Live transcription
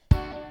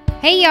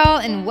Hey y'all,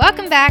 and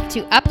welcome back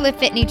to Uplift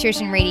Fit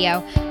Nutrition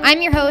Radio.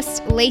 I'm your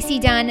host, Lacey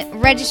Dunn,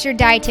 registered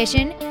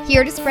dietitian,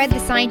 here to spread the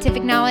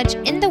scientific knowledge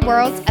in the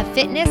worlds of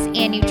fitness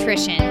and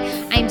nutrition.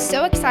 I'm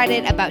so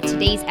excited about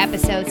today's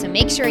episode, so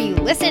make sure you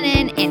listen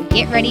in and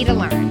get ready to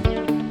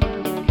learn.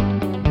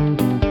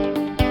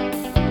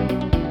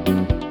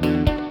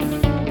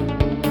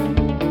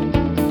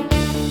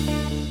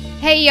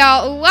 Hey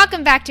y'all,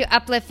 welcome back to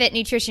Uplift Fit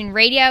Nutrition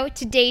Radio.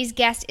 Today's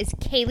guest is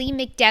Kaylee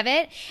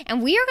McDevitt,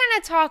 and we are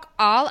going to talk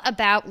all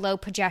about low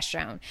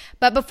progesterone.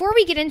 But before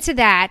we get into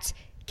that,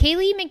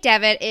 Kaylee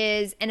McDevitt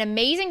is an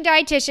amazing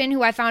dietitian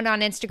who I found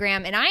on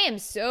Instagram, and I am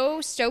so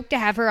stoked to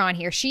have her on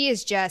here. She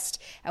is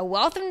just a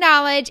wealth of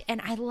knowledge,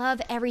 and I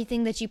love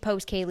everything that you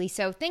post, Kaylee.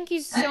 So thank you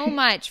so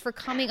much for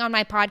coming on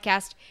my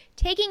podcast,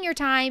 taking your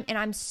time, and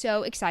I'm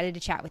so excited to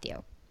chat with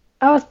you.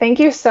 Oh, thank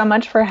you so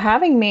much for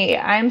having me.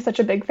 I'm such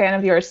a big fan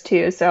of yours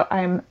too, so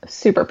I'm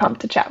super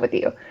pumped to chat with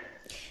you.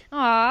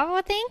 Aw,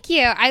 well, thank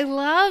you. I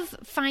love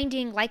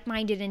finding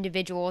like-minded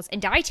individuals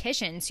and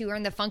dietitians who are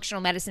in the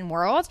functional medicine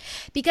world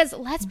because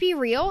let's be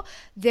real,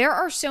 there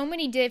are so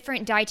many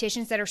different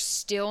dietitians that are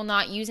still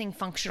not using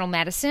functional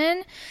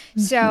medicine.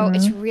 So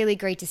it's really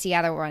great to see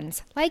other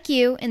ones like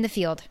you in the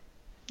field.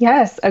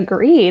 Yes,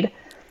 agreed.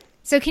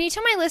 So can you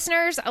tell my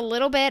listeners a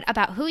little bit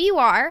about who you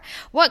are,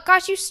 what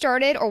got you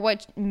started, or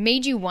what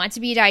made you want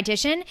to be a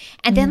dietitian?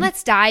 And then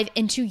let's dive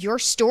into your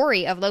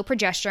story of low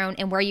progesterone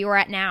and where you are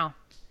at now.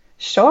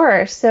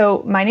 Sure.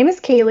 So my name is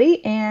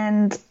Kaylee,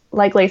 and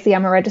like Lacey,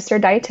 I'm a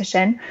registered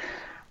dietitian.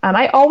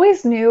 I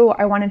always knew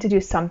I wanted to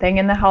do something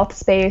in the health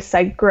space.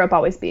 I grew up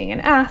always being an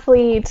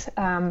athlete.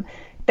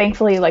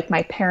 Thankfully, like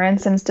my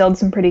parents instilled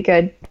some pretty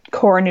good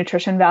core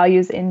nutrition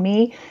values in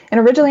me. And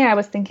originally I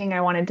was thinking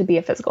I wanted to be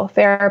a physical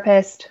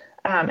therapist.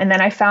 And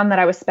then I found that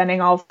I was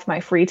spending all of my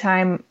free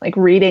time like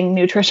reading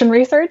nutrition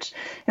research.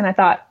 And I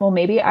thought, well,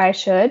 maybe I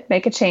should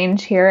make a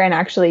change here and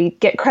actually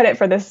get credit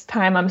for this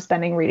time I'm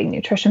spending reading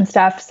nutrition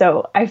stuff.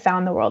 So I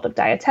found the world of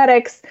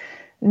dietetics,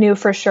 knew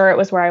for sure it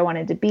was where I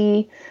wanted to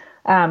be.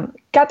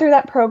 Got through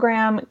that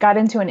program, got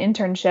into an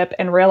internship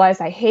and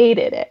realized I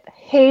hated it.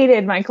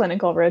 Hated my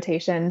clinical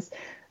rotations.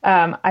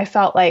 I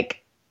felt like,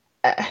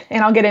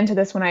 and I'll get into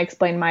this when I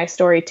explain my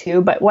story too,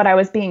 but what I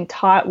was being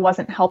taught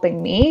wasn't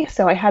helping me.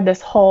 So I had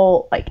this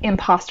whole like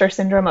imposter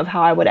syndrome of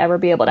how I would ever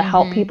be able to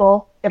help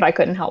people if I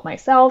couldn't help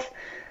myself.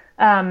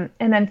 And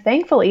then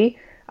thankfully,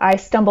 I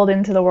stumbled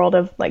into the world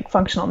of like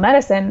functional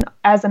medicine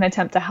as an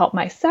attempt to help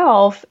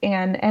myself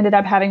and ended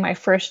up having my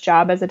first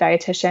job as a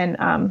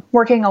dietitian,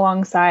 working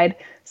alongside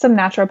some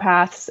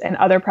naturopaths and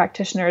other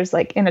practitioners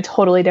like in a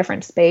totally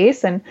different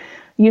space and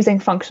using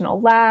functional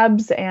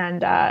labs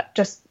and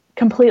just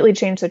completely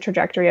changed the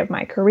trajectory of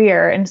my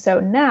career. And so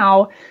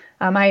now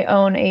I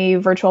own a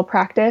virtual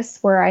practice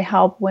where I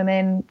help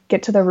women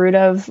get to the root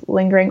of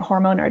lingering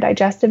hormone or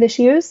digestive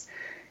issues.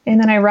 And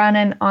then I run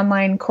an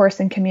online course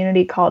and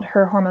community called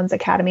Her Hormones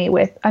Academy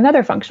with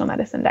another functional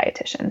medicine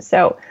dietitian.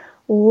 So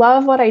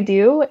love what I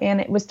do. And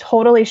it was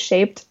totally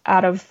shaped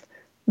out of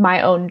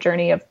my own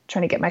journey of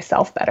trying to get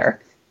myself better.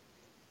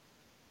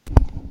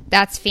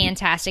 That's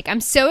fantastic.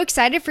 I'm so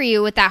excited for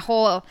you with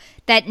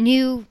that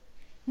new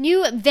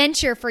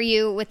venture for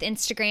you with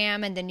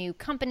Instagram and the new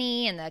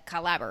company and the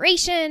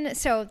collaboration.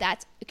 So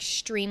that's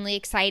extremely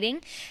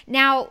exciting.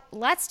 Now,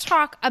 let's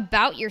talk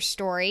about your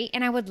story.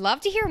 And I would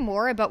love to hear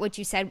more about what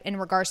you said in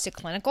regards to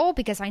clinical,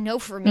 because I know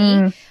for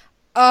me,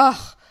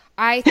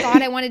 I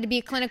thought I wanted to be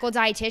a clinical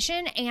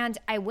dietitian, and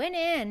I went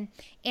in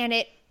and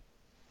it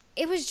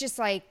was just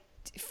like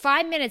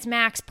 5 minutes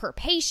max per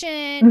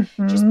patient,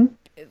 just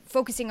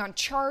focusing on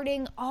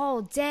charting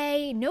all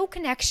day, no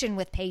connection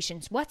with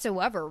patients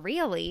whatsoever,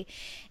 really.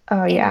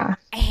 Oh, and yeah.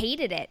 I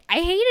hated it.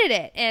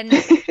 And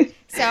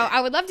so I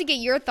would love to get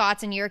your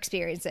thoughts and your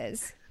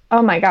experiences.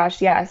 Oh my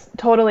gosh, yes,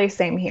 totally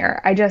same here.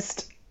 I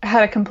just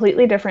had a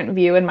completely different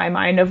view in my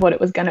mind of what it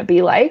was going to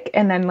be like.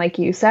 And then, like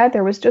you said,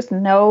 there was just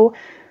no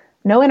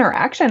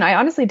interaction. I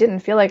honestly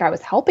didn't feel like I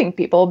was helping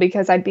people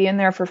because I'd be in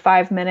there for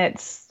 5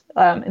 minutes.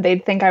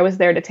 They'd think I was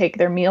there to take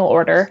their meal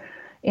order.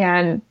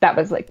 And that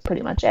was like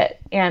pretty much it.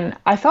 And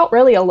I felt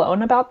really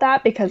alone about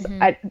that because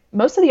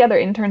most of the other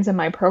interns in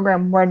my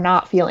program were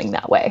not feeling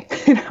that way.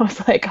 And I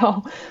was like,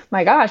 oh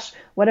my gosh,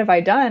 what have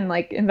I done?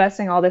 Like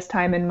investing all this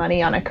time and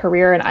money on a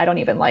career and I don't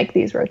even like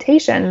these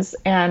rotations.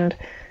 And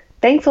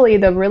thankfully,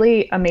 the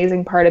really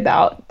amazing part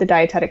about the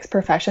dietetics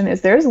profession is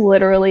there's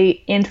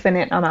literally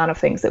infinite amount of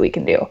things that we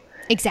can do.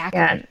 Exactly.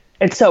 And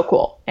it's so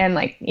cool. And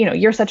like,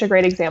 you're such a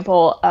great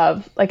example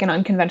of like an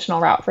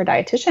unconventional route for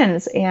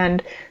dietitians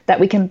and that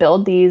we can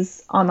build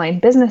these online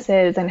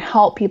businesses and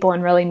help people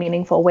in really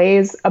meaningful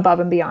ways above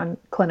and beyond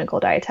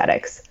clinical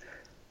dietetics.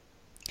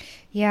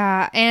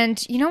 Yeah.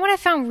 And you know what I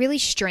found really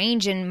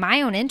strange in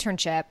my own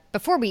internship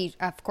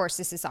of course,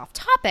 this is off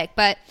topic,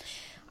 but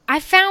I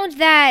found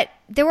that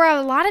there were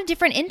a lot of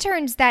different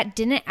interns that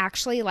didn't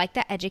actually like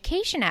the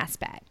education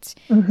aspect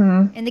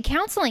and the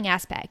counseling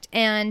aspect.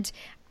 And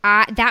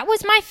that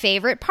was my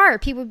favorite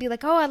part. People would be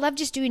like, oh, I love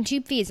just doing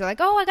tube feeds. They're like,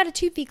 oh, I got a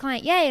tube feed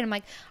client. Yay. And I'm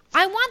like,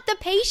 I want the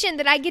patient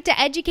that I get to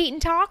educate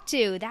and talk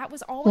to. That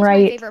was always my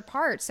Right. favorite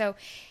part. So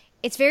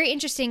it's very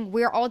interesting.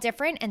 We're all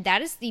different, and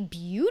that is the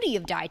beauty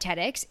of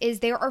dietetics is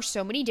there are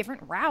so many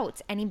different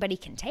routes anybody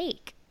can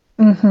take.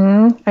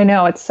 I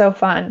know. It's so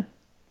fun.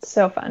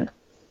 So fun.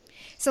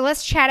 So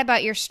let's chat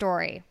about your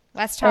story.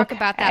 Let's talk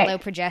about that Okay. low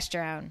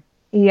progesterone.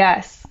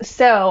 Yes.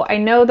 So I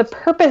know the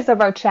purpose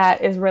of our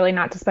chat is really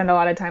not to spend a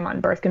lot of time on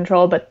birth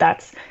control, but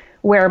that's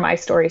where my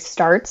story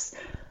starts.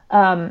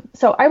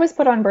 So I was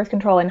put on birth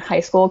control in high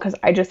school because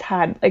I just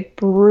had like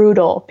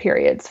brutal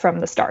periods from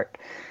the start.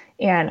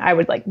 And I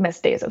would like miss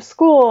days of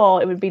school.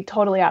 It would be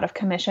totally out of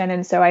commission.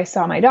 And so I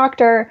saw my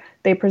doctor.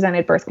 They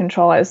presented birth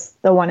control as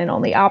the one and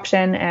only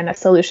option and a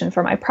solution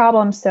for my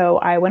problem. So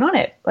I went on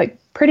it like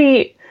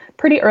pretty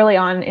early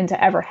on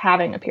into ever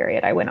having a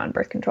period. I went on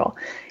birth control.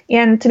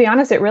 And to be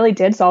honest, it really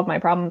did solve my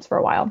problems for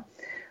a while.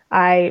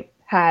 I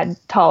had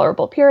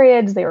tolerable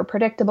periods. They were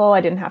predictable.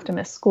 I didn't have to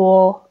miss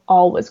school.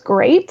 All was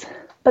great.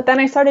 But then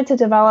I started to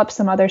develop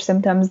some other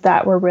symptoms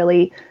that were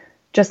really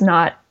just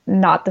not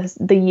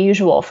the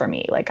usual for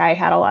me. Like I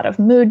had a lot of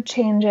mood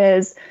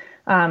changes.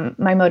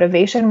 My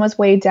motivation was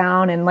way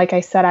down. And like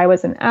I said, I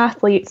was an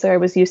athlete, so I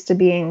was used to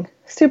being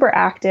super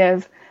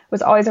active,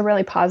 was always a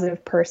really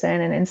positive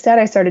person. And instead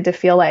I started to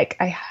feel like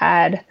I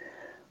had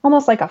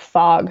almost like a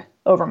fog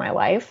over my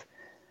life.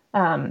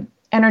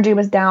 Energy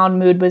was down,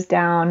 mood was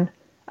down.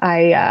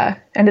 I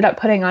ended up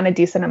putting on a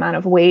decent amount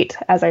of weight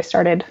as I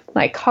started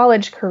my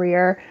college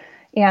career.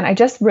 And I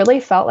just really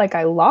felt like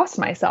I lost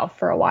myself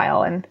for a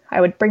while. And I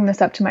would bring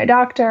this up to my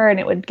doctor and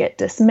it would get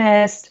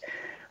dismissed.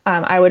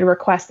 I would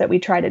request that we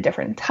tried a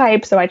different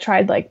type. So I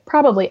tried like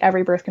probably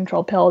every birth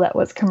control pill that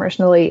was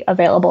commercially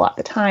available at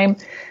the time,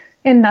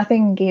 and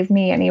nothing gave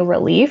me any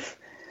relief.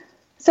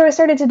 So I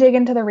started to dig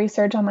into the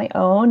research on my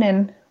own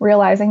and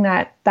realizing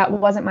that that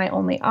wasn't my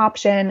only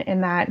option,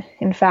 and that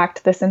in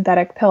fact the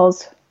synthetic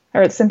pills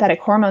or synthetic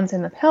hormones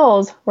in the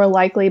pills were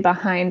likely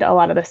behind a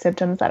lot of the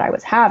symptoms that I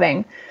was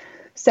having.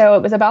 So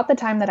it was about the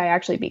time that I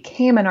actually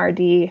became an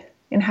RD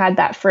and had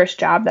that first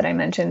job that I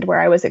mentioned where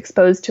I was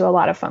exposed to a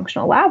lot of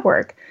functional lab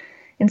work.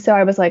 And so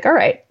I was like, all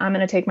right, I'm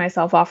going to take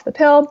myself off the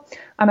pill.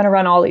 I'm going to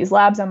run all these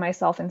labs on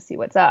myself and see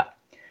what's up.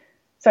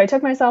 So I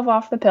took myself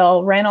off the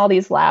pill, ran all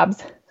these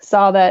labs,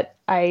 saw that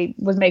I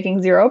was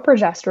making 0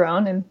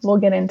 progesterone, and we'll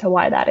get into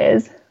why that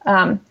is.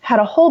 Had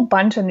a whole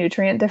bunch of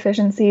nutrient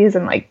deficiencies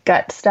and like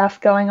gut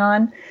stuff going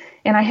on.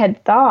 And I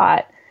had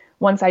thought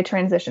once I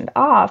transitioned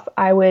off,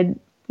 I would,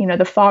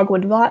 the fog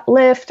would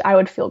lift, I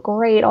would feel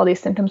great, all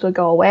these symptoms would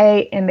go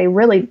away. And they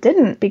really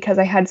didn't, because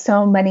I had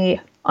so many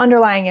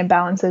underlying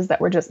imbalances that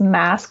were just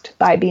masked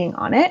by being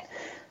on it.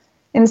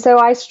 And so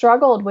I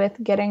struggled with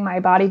getting my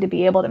body to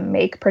be able to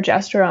make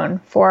progesterone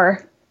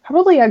for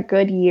probably a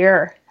good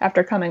year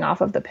after coming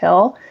off of the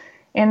pill.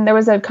 And there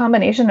was a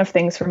combination of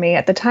things for me.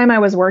 At the time I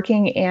was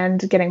working and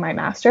getting my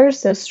master's,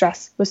 so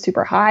stress was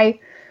super high.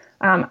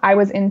 I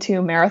was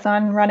into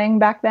marathon running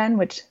back then,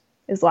 which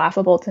is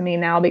laughable to me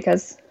now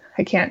because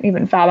I can't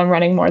even fathom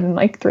running more than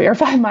like 3 or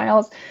 5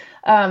 miles.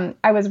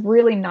 I was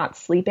really not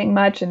sleeping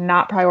much and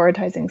not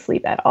prioritizing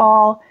sleep at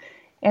all.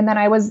 And then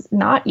I was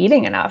not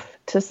eating enough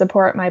to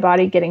support my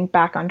body getting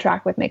back on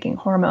track with making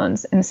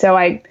hormones. And so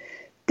I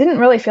didn't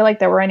really feel like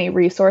there were any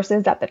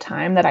resources at the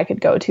time that I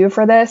could go to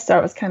for this. So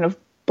I was kind of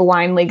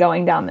blindly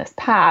going down this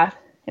path.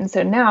 And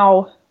so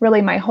now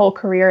really my whole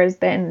career has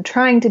been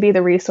trying to be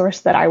the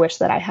resource that I wish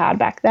that I had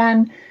back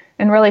then,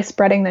 and really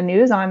spreading the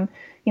news on,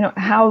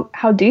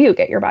 how do you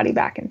get your body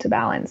back into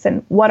balance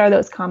and what are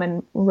those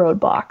common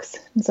roadblocks?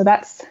 And so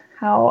that's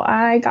how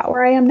I got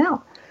where I am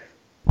now.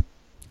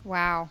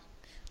 Wow.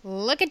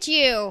 Look at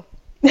you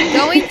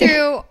going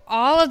through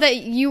all of that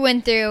you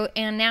went through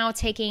and now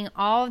taking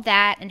all of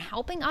that and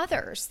helping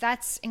others.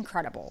 That's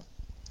incredible.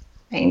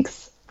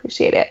 Thanks.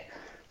 Appreciate it.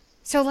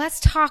 So let's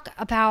talk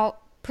about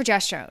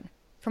progesterone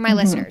for my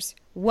listeners.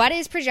 What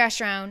is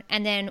progesterone?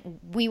 And then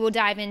we will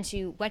dive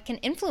into what can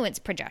influence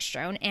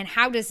progesterone and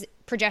how does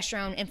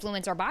progesterone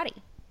influence our body?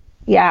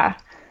 Yeah.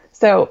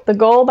 So the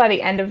goal by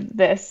the end of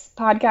this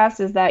podcast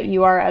is that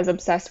you are as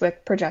obsessed with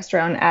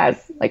progesterone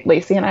as like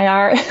Lacey and I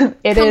are.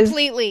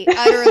 Completely,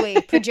 utterly.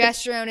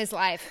 Progesterone is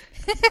life.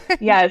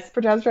 Yes,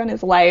 progesterone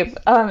is life.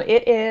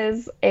 It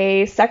is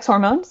a sex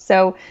hormone.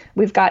 So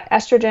we've got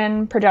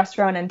estrogen,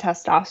 progesterone, and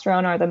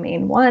testosterone are the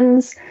main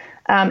ones.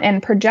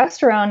 And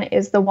progesterone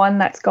is the one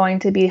that's going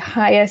to be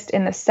highest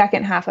in the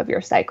second half of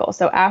your cycle.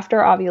 So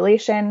after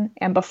ovulation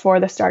and before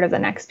the start of the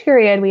next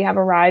period, we have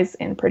a rise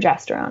in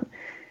progesterone.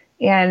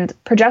 And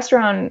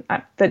progesterone,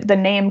 the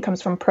name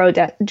comes from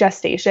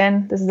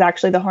progestation. This is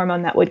actually the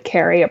hormone that would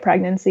carry a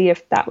pregnancy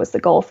if that was the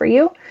goal for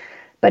you.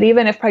 But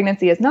even if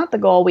pregnancy is not the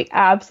goal, we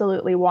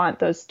absolutely want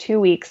those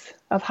 2 weeks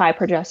of high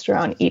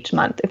progesterone each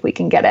month if we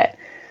can get it.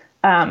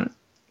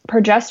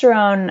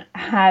 Progesterone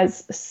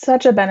has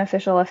such a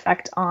beneficial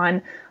effect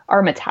on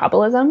our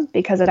metabolism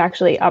because it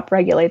actually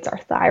upregulates our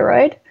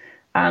thyroid.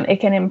 It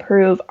can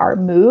improve our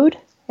mood.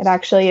 It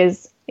actually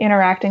is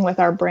interacting with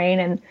our brain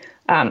and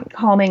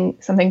calming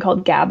something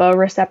called GABA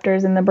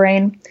receptors in the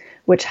brain,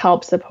 which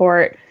help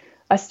support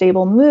a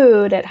stable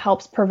mood. It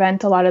helps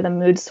prevent a lot of the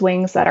mood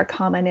swings that are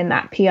common in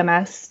that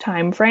PMS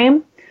time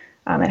frame.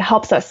 It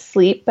helps us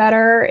sleep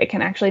better. It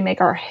can actually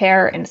make our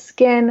hair and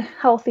skin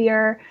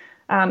healthier.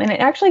 And it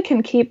actually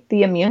can keep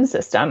the immune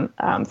system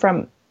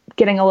from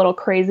getting a little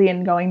crazy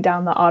and going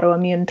down the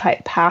autoimmune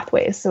type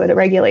pathways. So it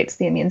regulates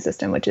the immune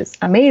system, which is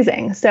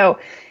amazing. So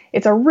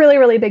it's a really,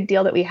 really big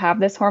deal that we have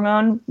this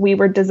hormone. We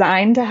were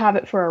designed to have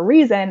it for a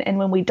reason. And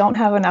when we don't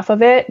have enough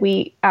of it,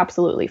 we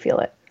absolutely feel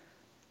it.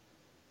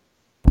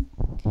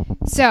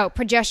 So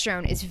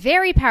progesterone is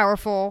very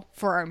powerful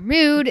for our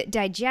mood,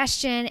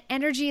 digestion,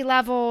 energy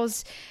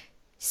levels.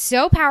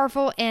 So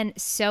powerful in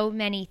so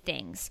many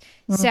things.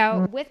 Mm-hmm.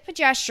 So with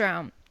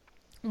progesterone,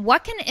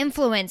 what can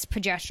influence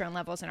progesterone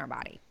levels in our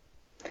body?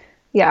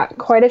 Yeah,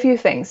 quite a few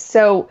things.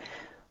 So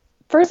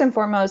first and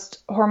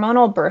foremost,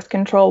 hormonal birth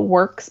control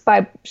works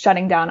by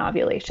shutting down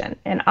ovulation.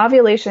 And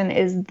ovulation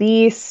is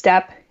the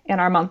step in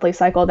our monthly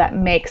cycle that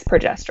makes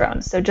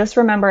progesterone. So just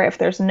remember, if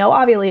there's no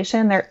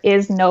ovulation, there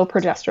is no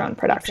progesterone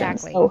production.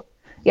 Exactly.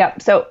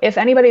 So if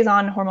anybody's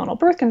on hormonal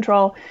birth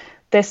control,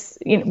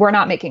 we're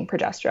not making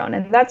progesterone.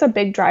 And that's a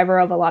big driver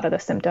of a lot of the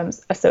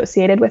symptoms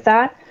associated with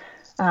that.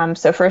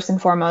 So first and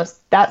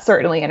foremost, that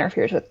certainly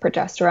interferes with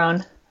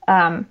progesterone.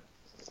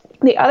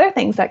 The other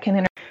things that can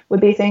interfere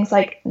would be things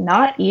like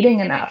not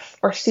eating enough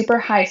or super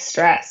high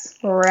stress,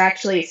 where we're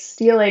actually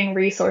stealing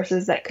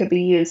resources that could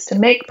be used to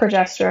make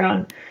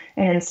progesterone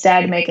and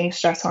instead making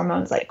stress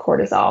hormones like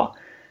cortisol.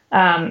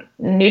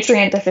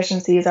 Nutrient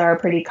deficiencies are a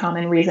pretty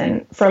common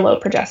reason for low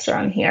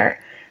progesterone here.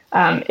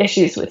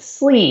 Issues with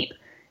sleep.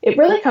 It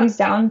really comes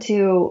down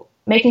to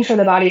making sure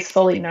the body's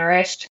fully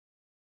nourished.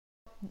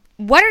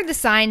 What are the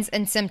signs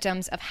and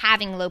symptoms of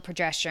having low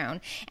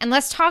progesterone? And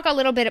let's talk a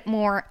little bit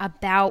more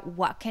about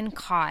what can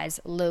cause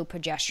low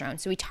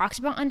progesterone. So we talked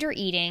about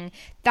undereating,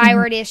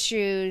 thyroid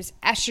issues,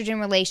 estrogen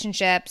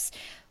relationships.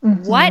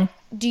 What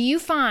do you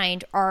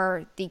find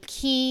are the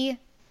key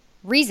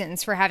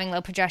reasons for having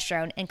low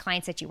progesterone in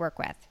clients that you work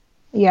with?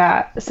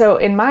 Yeah. So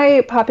in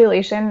my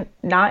population,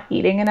 not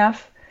eating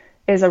enough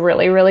is a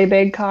really, really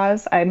big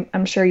cause.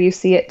 I'm sure you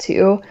see it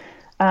too.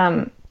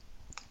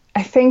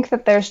 I think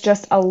that there's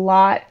just a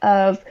lot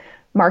of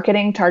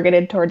marketing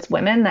targeted towards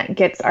women that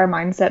gets our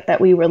mindset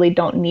that we really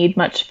don't need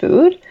much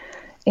food.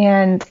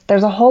 And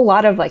there's a whole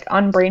lot of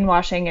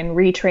unbrainwashing and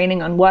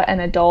retraining on what an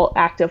adult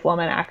active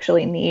woman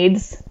actually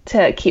needs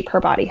to keep her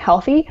body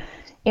healthy.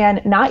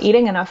 And not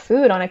eating enough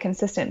food on a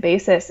consistent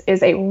basis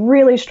is a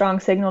really strong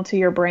signal to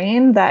your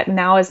brain that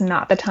now is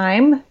not the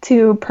time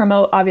to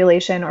promote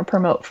ovulation or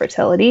promote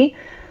fertility.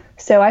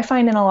 So I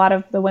find in a lot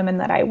of the women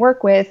that I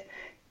work with,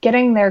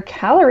 getting their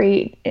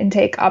calorie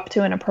intake up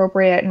to an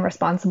appropriate and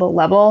responsible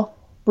level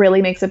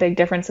really makes a big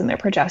difference in their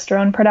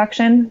progesterone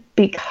production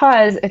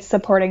because it's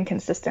supporting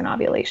consistent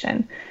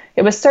ovulation.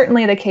 It was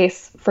certainly the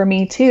case for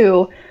me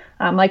too.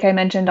 Like I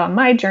mentioned on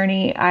my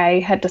journey,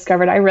 I had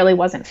discovered I really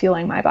wasn't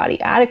fueling my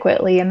body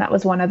adequately. And that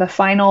was one of the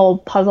final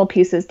puzzle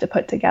pieces to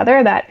put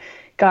together that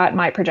got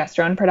my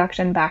progesterone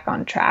production back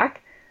on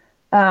track.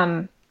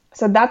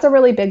 So that's a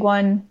really big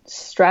one.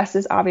 Stress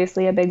is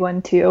obviously a big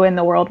one too in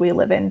the world we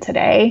live in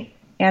today.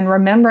 And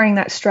remembering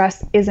that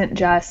stress isn't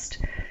just,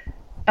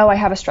 oh, I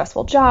have a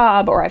stressful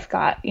job, or I've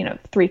got,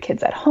 3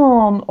 kids at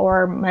home,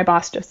 or my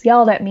boss just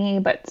yelled at me.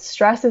 But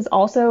stress is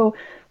also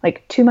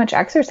like too much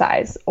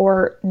exercise,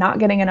 or not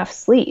getting enough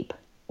sleep,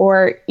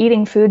 or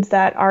eating foods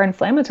that are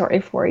inflammatory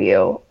for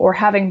you, or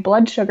having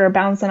blood sugar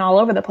bouncing all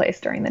over the place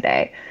during the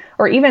day,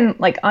 or even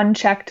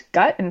unchecked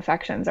gut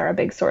infections are a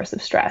big source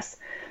of stress.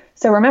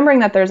 So remembering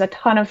that there's a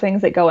ton of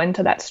things that go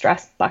into that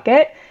stress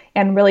bucket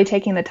and really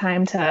taking the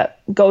time to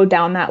go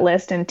down that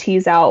list and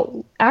tease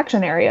out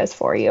action areas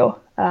for you.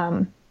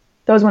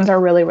 Those ones are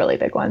really, really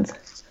big ones.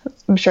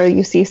 I'm sure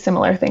you see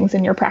similar things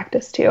in your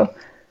practice too.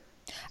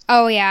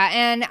 Oh, yeah.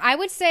 And I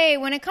would say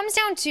when it comes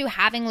down to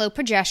having low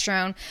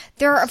progesterone,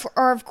 there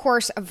are, of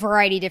course, a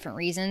variety of different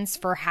reasons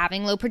for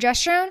having low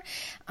progesterone.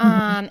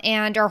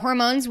 And our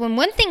hormones, when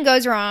one thing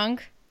goes wrong,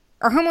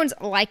 our hormones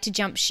like to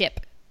jump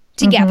ship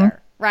together.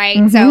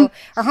 Right? So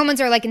our hormones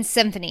are like in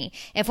symphony.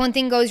 If one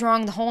thing goes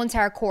wrong, the whole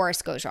entire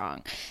chorus goes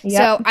wrong. Yep.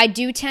 So I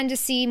do tend to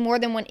see more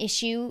than one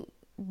issue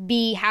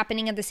be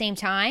happening at the same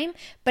time,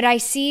 but I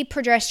see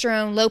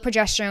low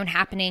progesterone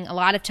happening a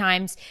lot of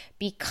times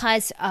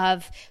because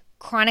of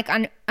chronic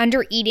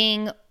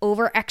undereating,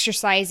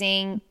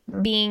 over-exercising,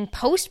 being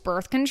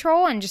post-birth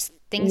control and just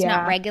things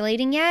not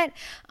regulating yet,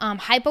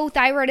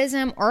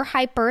 hypothyroidism or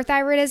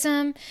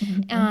hyperthyroidism,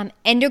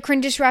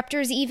 endocrine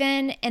disruptors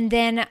even. And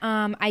then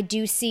I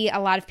do see a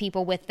lot of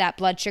people with that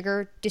blood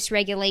sugar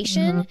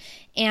dysregulation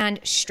and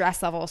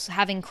stress levels,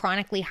 having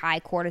chronically high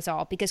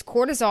cortisol, because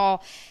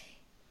cortisol,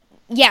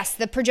 yes,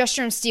 the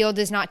progesterone steal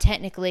does not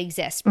technically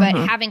exist, but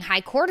having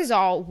high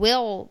cortisol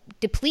will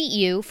deplete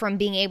you from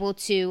being able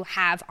to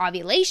have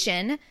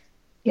ovulation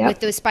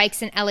with those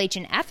spikes in LH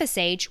and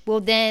FSH,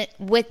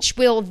 which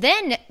will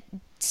then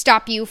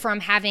stop you from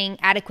having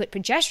adequate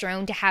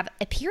progesterone to have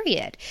a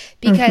period.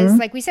 Because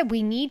like we said,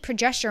 we need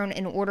progesterone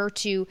in order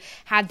to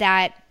have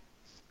that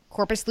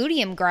corpus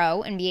luteum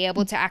grow and be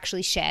able to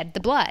actually shed the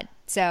blood.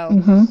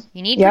 So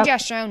you need Yep.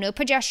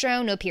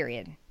 progesterone, no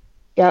period.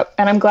 Yep.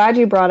 And I'm glad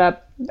you brought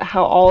up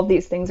how all of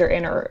these things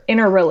are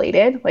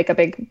interrelated, like a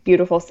big,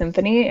 beautiful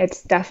symphony.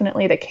 It's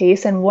definitely the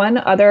case. And one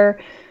other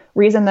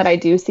reason that I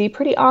do see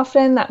pretty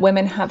often that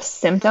women have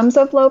symptoms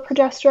of low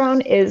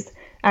progesterone is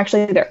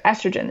actually their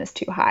estrogen is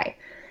too high.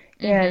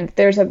 And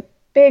there's a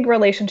big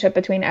relationship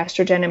between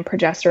estrogen and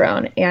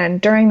progesterone. And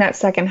during that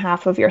second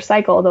half of your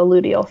cycle, the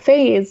luteal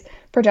phase,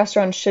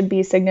 progesterone should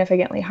be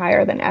significantly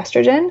higher than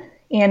estrogen.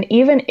 And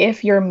even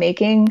if you're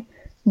making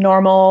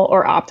normal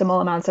or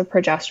optimal amounts of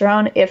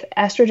progesterone, if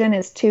estrogen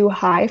is too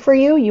high for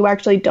you, you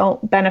actually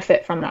don't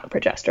benefit from that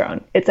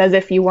progesterone. It's as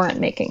if you weren't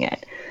making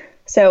it.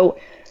 So,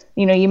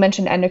 you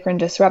mentioned endocrine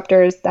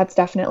disruptors. That's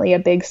definitely a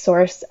big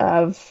source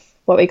of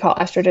what we call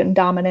estrogen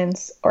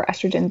dominance or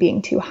estrogen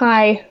being too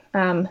high.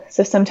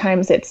 So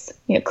sometimes it's,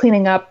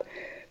 cleaning up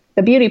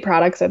the beauty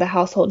products or the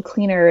household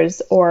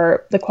cleaners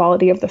or the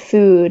quality of the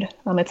food.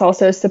 It's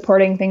also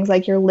supporting things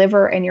like your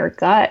liver and your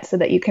gut so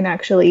that you can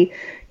actually,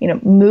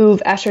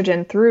 move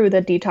estrogen through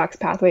the detox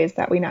pathways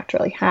that we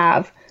naturally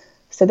have.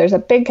 So there's a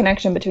big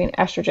connection between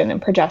estrogen and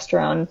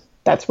progesterone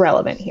that's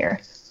relevant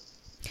here.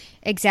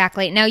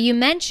 Exactly. Now you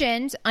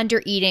mentioned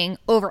under eating,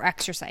 over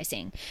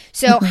exercising.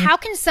 So how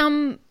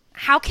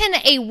can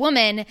a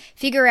woman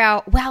figure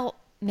out, well,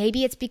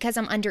 maybe it's because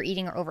I'm under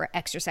eating or over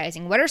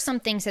exercising? What are some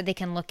things that they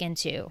can look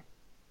into?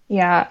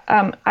 Yeah,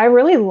 I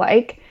really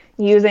like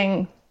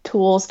using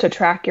tools to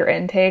track your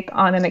intake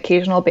on an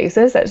occasional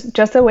basis as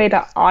just a way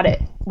to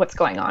audit what's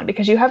going on,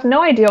 because you have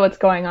no idea what's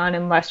going on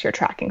unless you're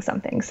tracking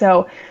something.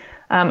 So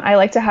I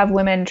like to have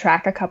women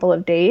track a couple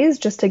of days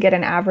just to get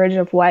an average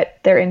of what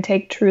their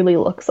intake truly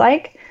looks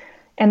like.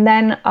 And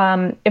then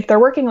if they're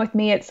working with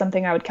me, it's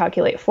something I would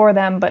calculate for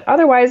them. But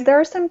otherwise, there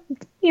are some,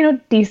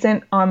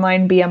 decent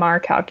online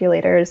BMR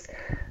calculators.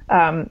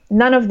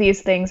 None of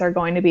these things are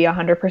going to be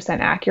 100%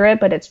 accurate,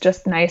 but it's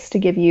just nice to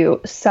give you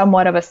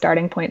somewhat of a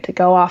starting point to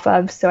go off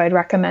of. So I'd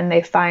recommend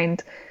they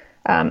find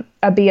a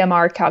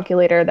BMR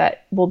calculator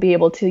that will be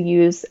able to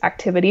use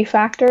activity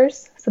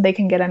factors so they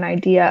can get an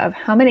idea of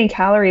how many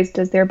calories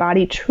does their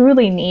body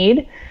truly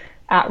need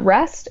at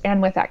rest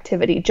and with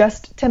activity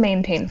just to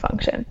maintain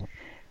function.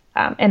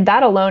 And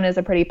that alone is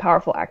a pretty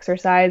powerful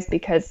exercise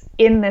because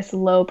in this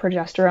low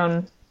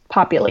progesterone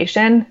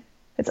population,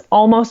 it's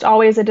almost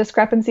always a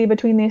discrepancy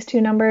between these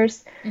two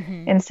numbers.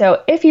 And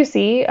so if you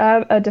see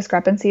a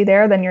discrepancy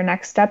there, then your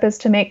next step is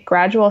to make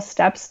gradual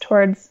steps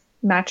towards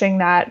matching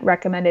that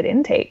recommended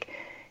intake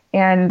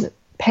and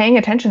paying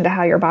attention to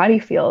how your body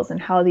feels and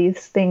how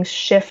these things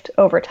shift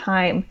over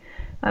time.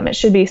 It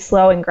should be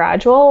slow and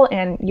gradual,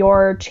 and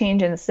your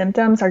change in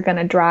symptoms are going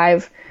to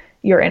drive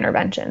your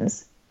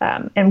interventions.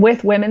 And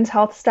with women's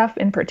health stuff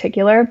in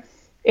particular,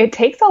 it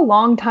takes a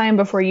long time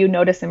before you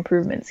notice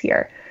improvements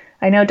here.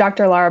 I know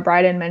Dr. Lara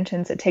Briden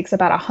mentions it takes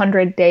about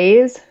 100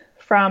 days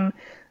from,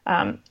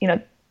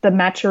 the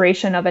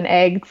maturation of an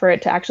egg for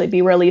it to actually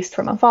be released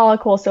from a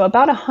follicle. So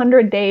about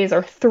 100 days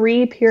or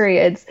 3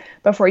 periods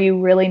before you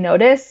really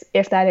notice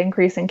if that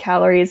increase in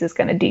calories is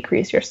going to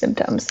decrease your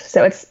symptoms.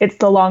 So it's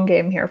the long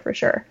game here for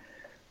sure.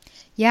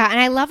 Yeah, and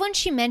I love when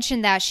she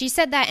mentioned that. She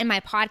said that in my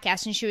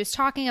podcast, and she was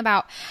talking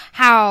about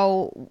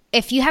how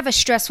if you have a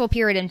stressful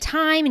period in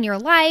time in your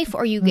life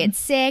or you get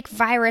sick,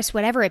 virus,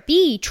 whatever it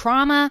be,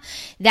 trauma,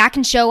 that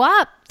can show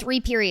up 3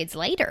 periods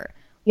later.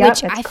 Yep,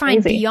 which I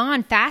find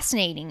beyond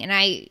fascinating. And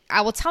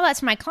I will tell that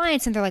to my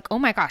clients and they're like, oh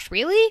my gosh,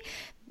 really?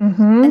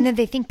 And then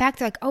they think back,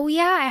 they're like, oh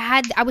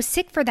yeah, I was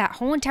sick for that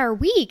whole entire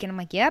week. And I'm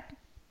like, yep.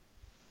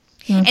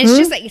 And it's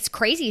just like, it's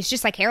crazy. It's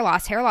just like hair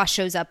loss. Hair loss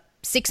shows up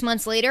 6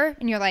 months later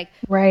and you're like,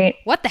 right,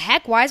 what the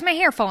heck? Why is my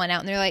hair falling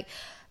out? And they're like,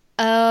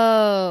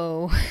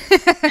 oh,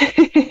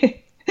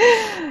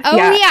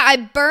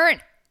 I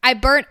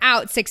burnt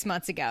out 6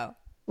 months ago.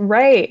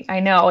 Right.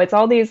 I know. It's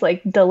all these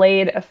like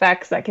delayed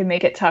effects that can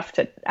make it tough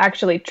to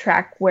actually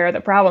track where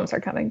the problems are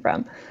coming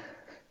from.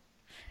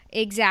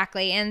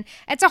 Exactly. And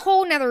it's a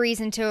whole nother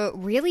reason to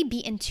really be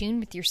in tune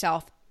with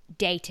yourself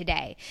day to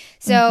day.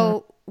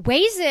 So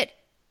ways that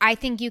I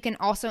think you can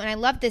also, and I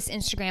love this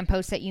Instagram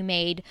post that you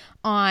made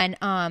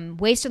on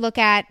ways to look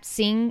at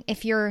seeing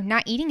if you're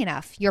not eating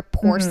enough, your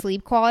poor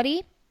sleep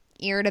quality,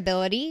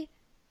 irritability,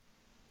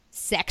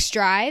 sex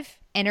drive,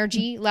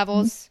 energy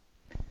levels,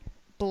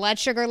 blood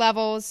sugar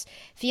levels,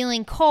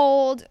 feeling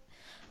cold,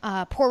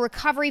 poor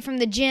recovery from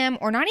the gym,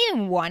 or not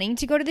even wanting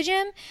to go to the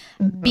gym,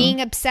 being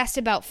obsessed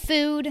about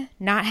food,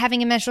 not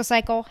having a menstrual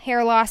cycle,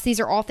 hair loss. These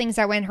are all things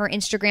that went in her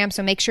Instagram,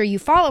 so make sure you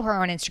follow her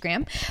on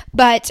Instagram.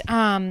 But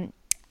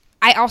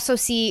I also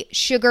see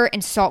sugar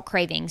and salt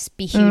cravings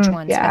be huge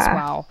ones as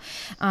well.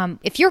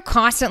 If you're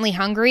constantly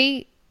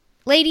hungry,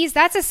 ladies,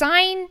 that's a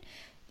sign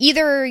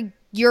either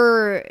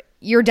you're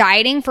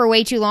dieting for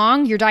way too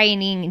long, you're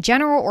dieting in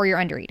general, or you're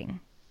under eating.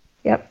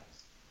 Yep.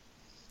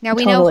 Now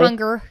we know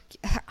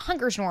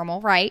hunger's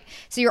normal, right?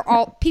 So you're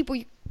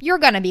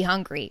going to be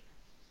hungry.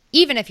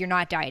 Even if you're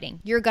not dieting,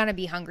 you're going to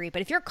be hungry.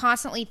 But if you're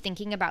constantly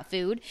thinking about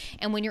food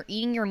and when you're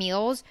eating your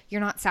meals, you're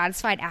not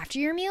satisfied after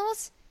your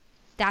meals,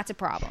 that's a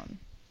problem.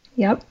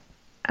 Yep.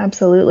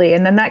 Absolutely.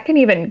 And then that can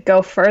even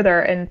go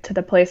further into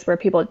the place where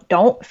people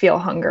don't feel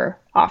hunger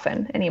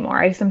often anymore.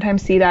 I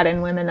sometimes see that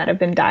in women that have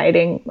been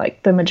dieting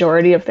like the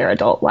majority of their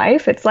adult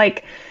life. It's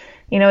like,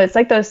 it's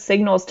like those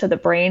signals to the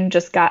brain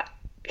just got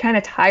kind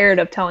of tired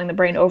of telling the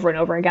brain over and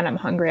over again, I'm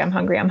hungry, I'm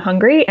hungry, I'm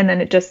hungry. And then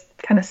it just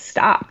kind of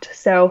stopped.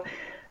 So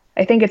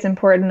I think it's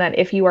important that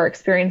if you are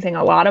experiencing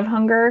a lot of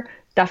hunger,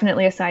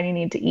 definitely a sign you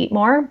need to eat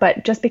more.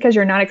 But just because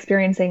you're not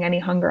experiencing any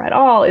hunger at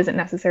all isn't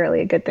necessarily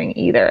a good thing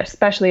either,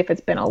 especially if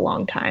it's been a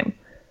long time.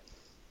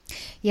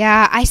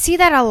 Yeah, I see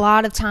that a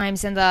lot of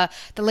times in the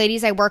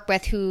ladies I work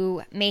with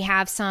who may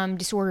have some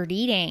disordered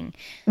eating.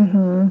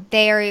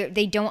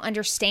 They don't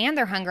understand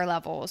their hunger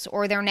levels,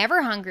 or they're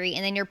never hungry,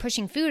 and then you're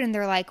pushing food and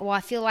they're like, well,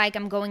 I feel like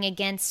I'm going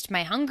against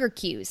my hunger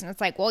cues. And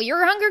it's like, well,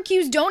 your hunger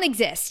cues don't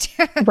exist.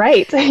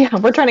 Right. Yeah,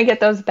 we're trying to get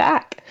those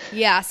back.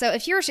 Yeah. So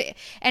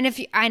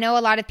I know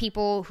a lot of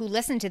people who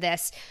listen to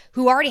this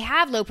who already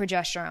have low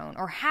progesterone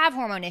or have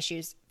hormone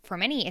issues. For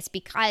many, it's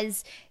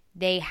because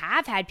they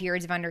have had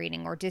periods of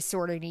undereating or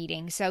disordered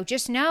eating. So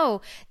just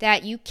know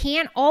that you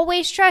can't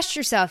always trust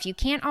yourself. You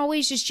can't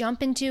always just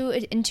jump into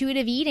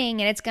intuitive eating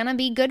and it's going to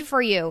be good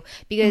for you,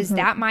 because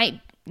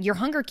your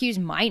hunger cues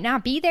might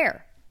not be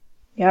there.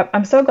 Yep.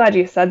 I'm so glad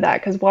you said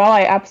that, because while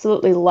I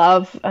absolutely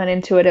love an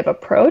intuitive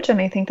approach, and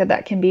I think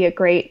that can be a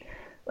great,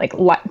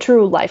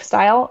 true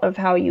lifestyle of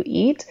how you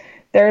eat,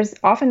 there's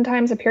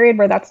oftentimes a period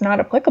where that's not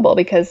applicable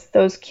because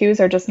those cues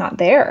are just not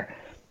there.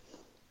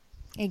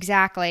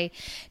 Exactly.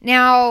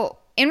 Now,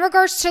 in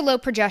regards to low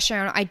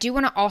progesterone, I do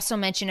want to also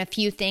mention a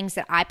few things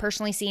that I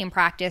personally see in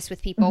practice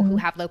with people who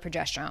have low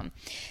progesterone.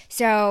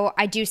 So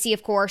I do see,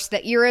 of course,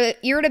 the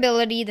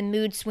irritability, the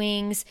mood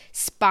swings,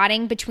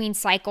 spotting between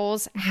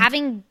cycles,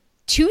 having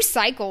 2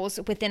 cycles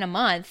within a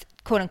month,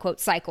 quote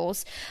unquote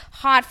cycles,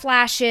 hot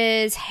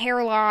flashes,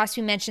 hair loss,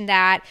 we mentioned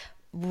that,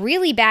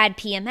 really bad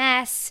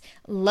PMS,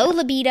 low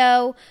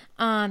libido,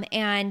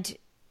 and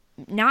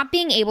not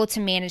being able to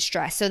manage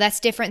stress. So that's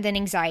different than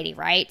anxiety,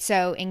 right?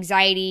 So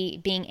anxiety,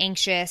 being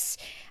anxious,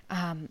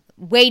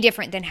 way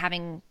different than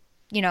having,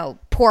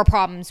 poor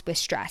problems with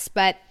stress.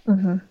 But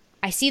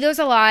I see those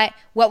a lot.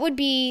 What would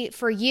be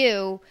for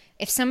you,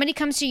 if somebody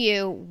comes to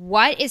you,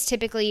 what is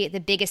typically the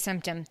biggest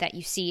symptom that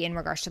you see in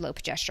regards to low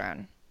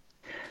progesterone?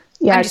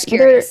 Yeah, I'm just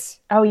curious.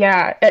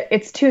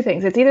 It's 2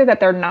 things. It's either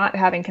that they're not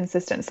having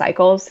consistent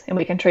cycles, and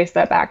we can trace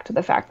that back to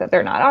the fact that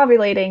they're not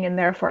ovulating and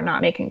therefore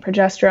not making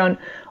progesterone,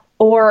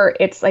 or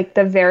it's like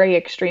the very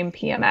extreme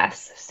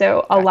PMS.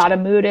 So a lot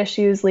of mood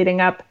issues leading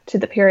up to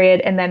the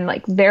period, and then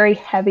like very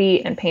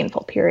heavy and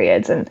painful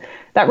periods. And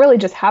that really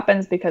just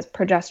happens because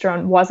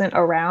progesterone wasn't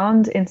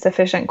around in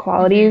sufficient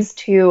qualities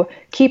to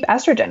keep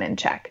estrogen in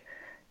check.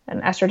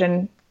 And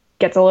estrogen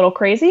gets a little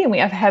crazy and we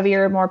have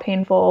heavier, more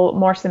painful,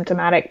 more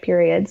symptomatic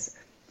periods.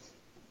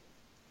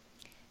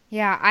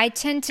 Yeah, I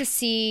tend to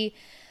see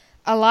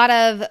a lot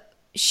of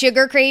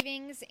sugar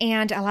cravings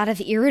and a lot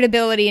of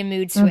irritability and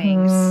mood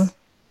swings.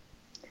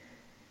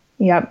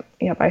 Yep,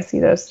 I see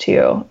those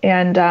too.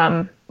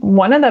 And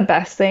one of the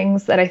best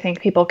things that I think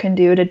people can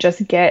do to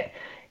just get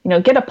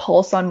a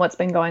pulse on what's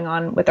been going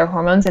on with their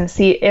hormones and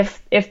see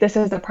if this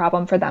is a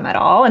problem for them at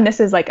all, and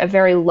this is like a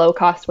very low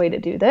cost way to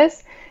do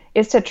this,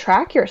 is to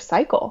track your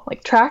cycle,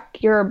 like track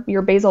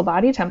your basal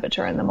body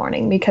temperature in the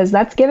morning, because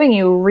that's giving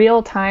you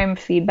real time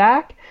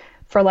feedback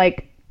for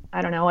like,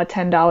 I don't know, a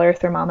 $10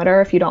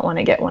 thermometer if you don't want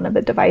to get one of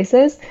the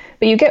devices,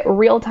 but you get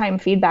real-time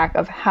feedback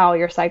of how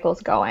your cycle's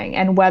going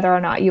and whether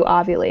or not you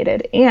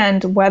ovulated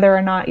and whether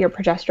or not your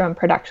progesterone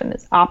production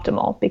is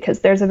optimal, because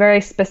there's a very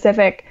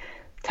specific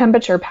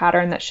temperature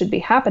pattern that should be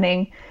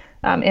happening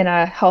in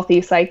a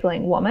healthy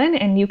cycling woman,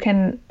 and you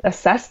can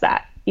assess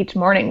that each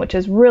morning, which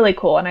is really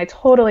cool. And I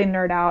totally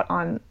nerd out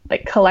on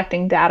like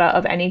collecting data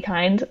of any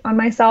kind on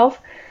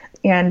myself,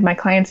 and my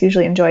clients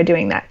usually enjoy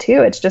doing that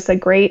too. It's just a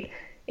great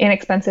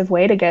inexpensive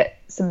way to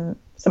get some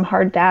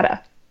hard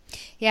data.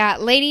 Yeah,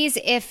 ladies,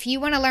 if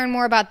you want to learn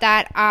more about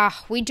that,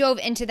 we dove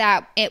into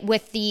that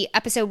with the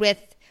episode with,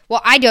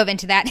 I dove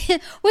into that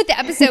with the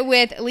episode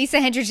with Lisa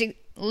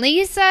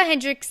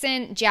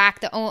Hendrickson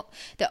Jack,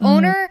 the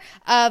owner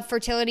of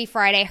Fertility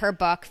Friday, her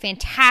book.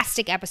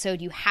 Fantastic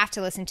episode. You have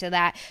to listen to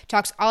that.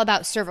 Talks all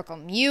about cervical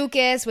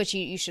mucus, which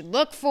you should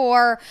look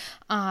for,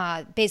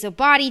 basal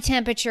body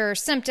temperature,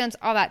 symptoms,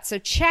 all that. So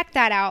check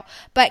that out.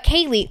 But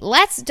Kaylee,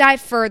 let's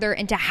dive further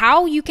into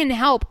how you can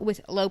help with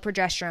low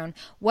progesterone.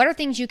 What are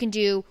things you can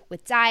do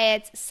with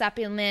diets,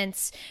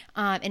 supplements,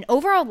 and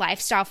overall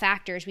lifestyle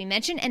factors? We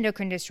mentioned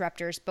endocrine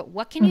disruptors, but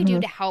what can you do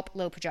to help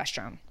low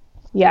progesterone?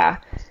 Yeah,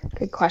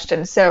 good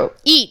question. So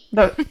eat.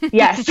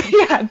 Yes,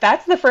 yeah,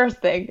 that's the first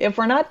thing. If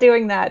we're not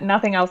doing that,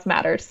 nothing else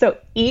matters. So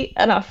eat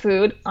enough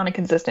food on a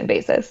consistent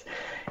basis.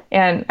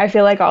 And I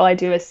feel like all I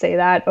do is say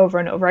that over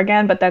and over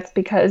again, but that's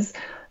because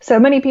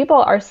so many people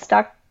are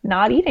stuck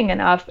not eating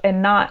enough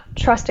and not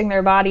trusting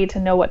their body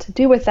to know what to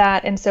do with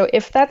that. And so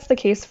if that's the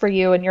case for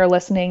you and you're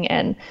listening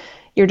and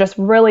you're just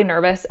really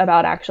nervous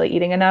about actually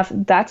eating enough,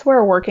 that's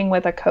where working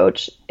with a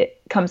coach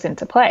it comes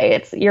into play.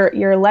 It's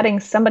you're letting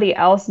somebody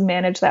else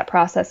manage that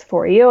process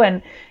for you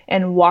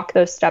and walk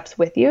those steps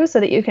with you so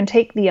that you can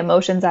take the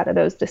emotions out of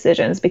those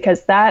decisions,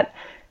 because that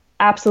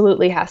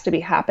absolutely has to be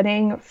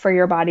happening for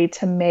your body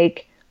to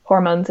make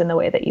hormones in the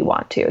way that you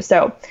want to.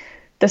 So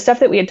the stuff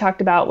that we had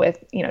talked about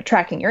with,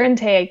 tracking your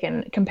intake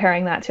and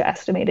comparing that to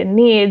estimated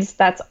needs,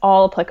 that's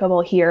all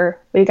applicable here.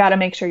 We got to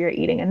make sure you're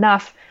eating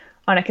enough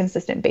on a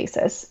consistent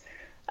basis.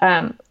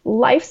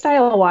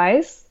 Lifestyle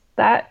wise,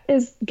 that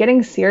is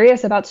getting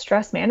serious about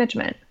stress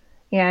management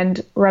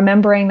and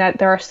remembering that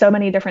there are so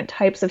many different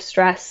types of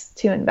stress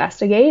to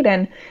investigate.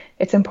 And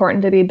it's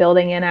important to be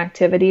building in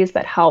activities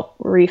that help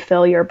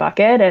refill your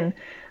bucket. And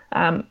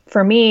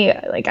for me,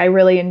 I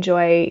really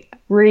enjoy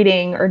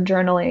reading or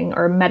journaling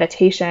or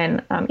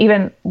meditation.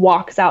 Even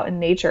walks out in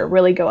nature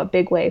really go a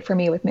big way for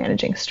me with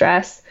managing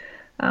stress.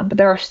 But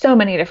there are so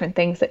many different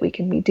things that we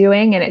can be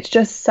doing, and it's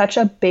just such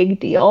a big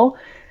deal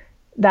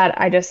that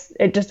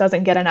it just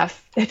doesn't get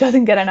enough. It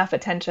doesn't get enough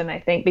attention, I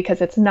think,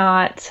 because it's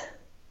not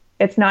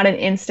an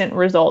instant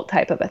result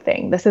type of a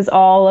thing. This is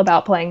all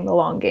about playing the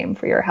long game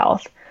for your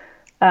health.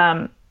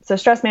 So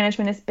stress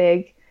management is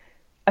big.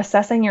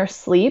 Assessing your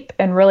sleep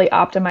and really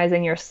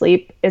optimizing your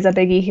sleep is a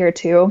biggie here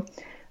too.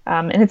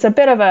 And it's a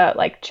bit of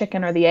a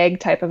chicken or the egg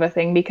type of a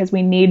thing, because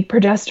we need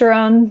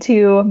progesterone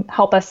to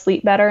help us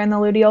sleep better in the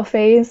luteal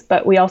phase,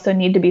 but we also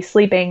need to be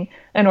sleeping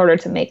in order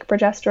to make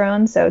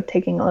progesterone. So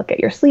taking a look at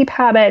your sleep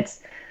habits,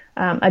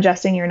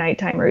 adjusting your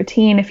nighttime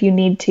routine if you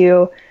need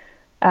to,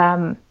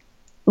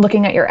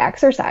 looking at your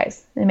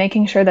exercise and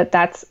making sure that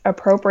that's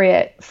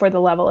appropriate for the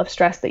level of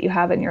stress that you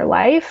have in your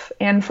life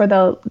and for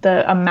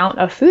the amount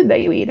of food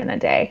that you eat in a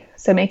day.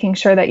 So making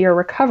sure that your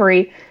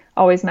recovery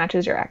always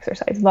matches your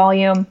exercise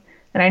volume.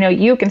 And I know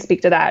you can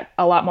speak to that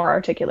a lot more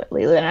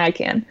articulately than I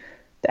can,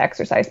 the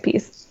exercise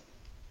piece.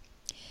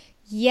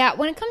 Yeah,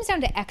 when it comes down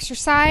to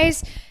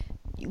exercise,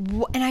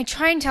 and I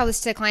try and tell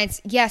this to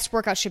clients, yes,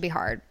 workouts should be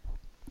hard,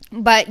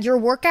 but your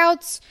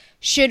workouts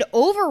should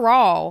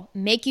overall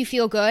make you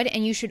feel good,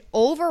 and you should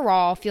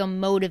overall feel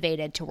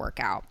motivated to work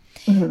out.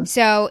 Mm-hmm.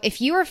 So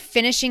if you are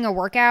finishing a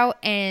workout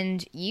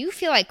and you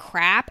feel like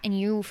crap and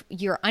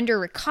you're under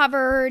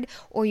recovered,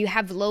 or you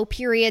have low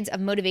periods of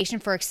motivation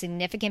for a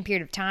significant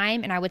period of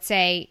time, and I would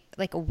say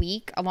a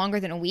week, longer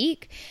than a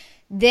week,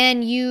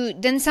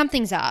 then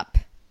something's up.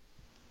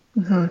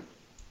 Mm-hmm.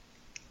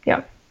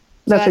 Yeah.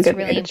 That's a good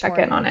really way to check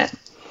in on it.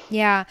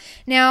 Yeah.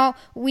 Now,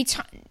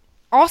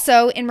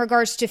 also in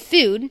regards to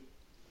food,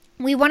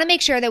 we want to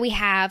make sure that we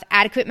have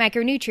adequate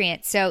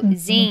micronutrients. So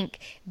zinc,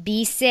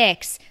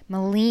 B6,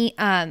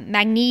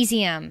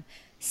 magnesium,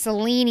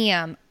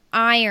 selenium,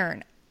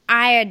 iron,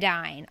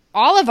 iodine,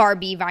 all of our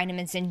B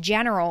vitamins in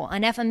general,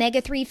 enough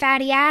omega-3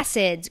 fatty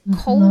acids,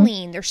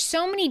 choline. There's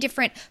so many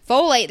different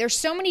folate. There's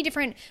so many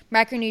different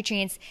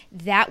micronutrients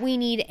that we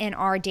need in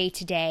our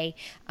day-to-day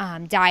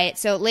diet.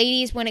 So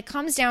ladies, when it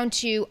comes down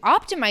to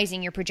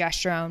optimizing your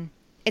progesterone,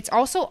 it's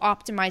also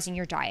optimizing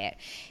your diet.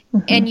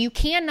 And you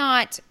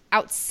cannot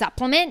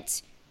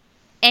out-supplement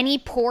any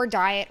poor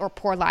diet or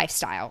poor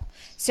lifestyle.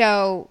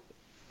 So,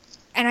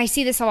 and I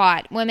see this a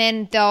lot.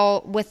 Women,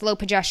 with low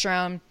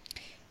progesterone,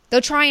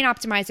 they'll try and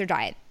optimize their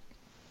diet.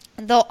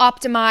 They'll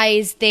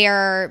optimize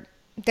their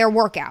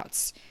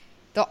workouts.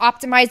 They'll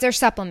optimize their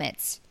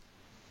supplements.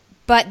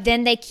 But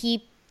then they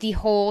keep the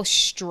whole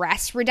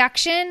stress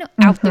reduction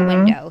out the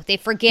window. They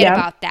forget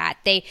about that.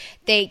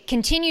 They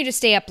continue to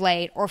stay up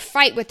late or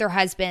fight with their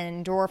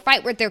husband or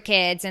fight with their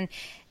kids. And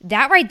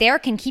that right there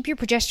can keep your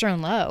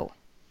progesterone low.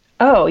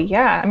 Oh,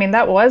 yeah. I mean,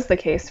 that was the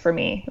case for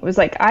me. It was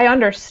I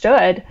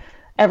understood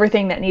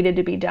everything that needed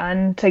to be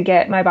done to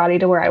get my body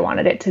to where I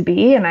wanted it to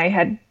be. And I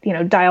had,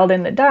 dialed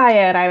in the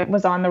diet. I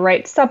was on the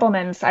right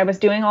supplements. I was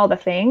doing all the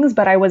things,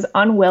 but I was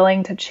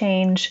unwilling to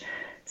change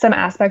some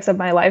aspects of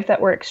my life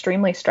that were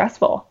extremely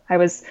stressful. I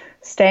was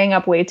staying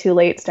up way too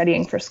late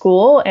studying for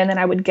school, and then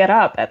I would get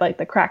up at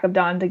the crack of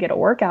dawn to get a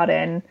workout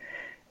in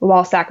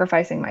while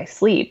sacrificing my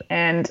sleep.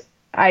 And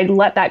I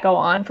let that go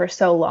on for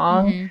so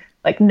long,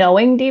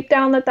 knowing deep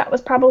down that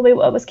was probably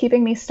what was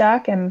keeping me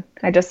stuck. And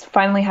I just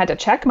finally had to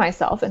check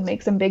myself and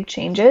make some big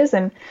changes.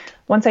 And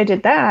once I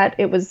did that,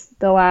 it was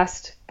the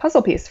last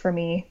puzzle piece for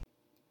me.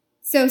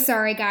 So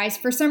sorry, guys.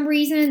 For some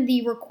reason,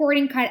 the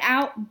recording cut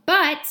out,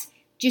 but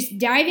just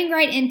diving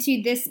right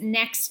into this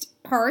next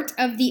part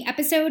of the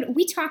episode,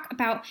 we talk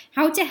about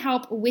how to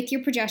help with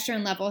your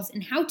progesterone levels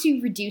and how to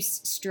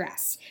reduce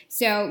stress.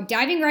 So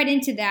diving right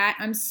into that,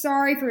 I'm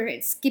sorry for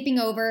skipping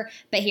over,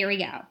 but here we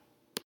go.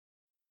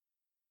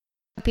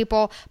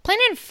 People, plan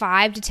in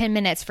 5 to 10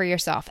 minutes for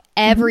yourself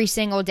every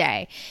single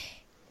day.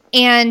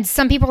 And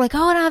some people are like,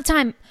 oh, I don't have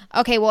time.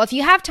 Okay, well, if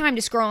you have time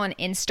to scroll on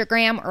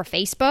Instagram or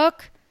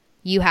Facebook,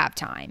 you have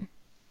time.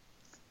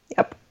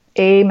 Yep.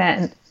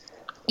 Amen.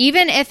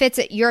 Even if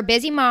you're a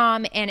busy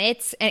mom and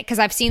because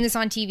I've seen this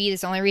on TV,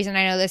 that's the only reason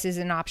I know this is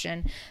an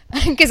option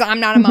because I'm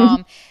not a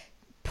mom.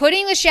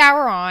 putting the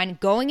shower on,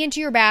 going into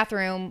your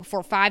bathroom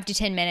for 5 to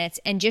 10 minutes,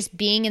 and just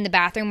being in the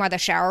bathroom while the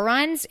shower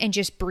runs and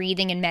just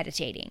breathing and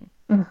meditating.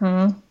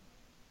 Mm-hmm.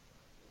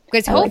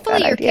 Because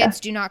hopefully your kids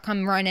do not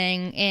come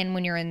running in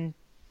when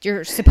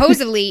you're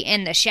supposedly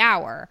in the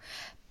shower.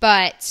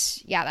 But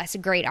yeah, that's a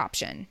great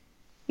option.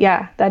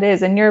 Yeah, that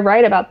is. And you're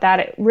right about that.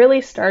 It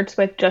really starts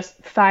with just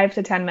 5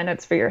 to 10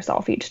 minutes for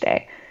yourself each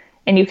day.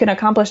 And you can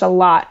accomplish a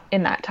lot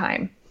in that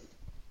time.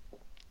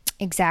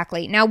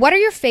 Exactly. Now, what are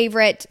your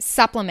favorite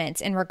supplements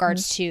in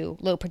regards to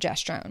low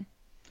progesterone?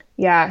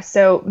 Yeah,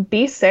 so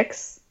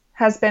B6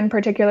 has been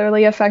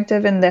particularly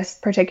effective in this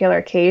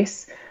particular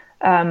case,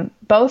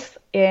 both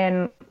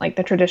in like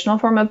the traditional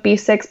form of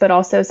B6, but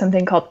also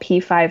something called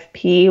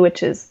P5P,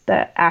 which is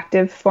the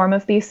active form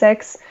of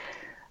B6.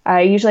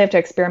 I usually have to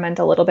experiment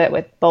a little bit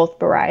with both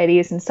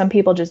varieties, and some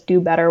people just do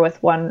better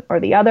with one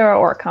or the other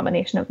or a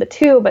combination of the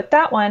two, but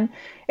that one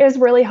is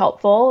really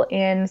helpful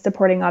in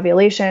supporting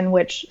ovulation,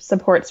 which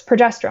supports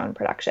progesterone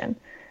production.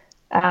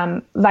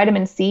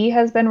 Vitamin C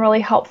has been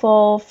really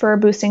helpful for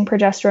boosting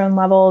progesterone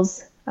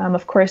levels.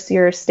 Of course,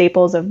 your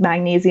staples of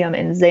magnesium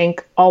and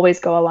zinc always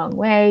go a long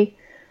way.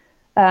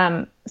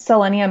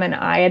 Selenium and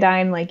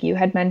iodine, like you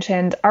had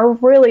mentioned, are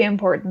really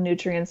important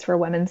nutrients for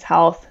women's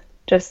health,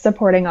 just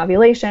supporting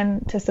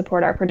ovulation to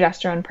support our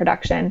progesterone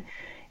production.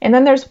 And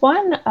then there's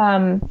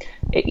one,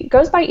 it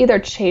goes by either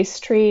Chase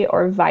Tree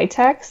or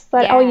Vitex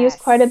that I'll use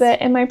quite a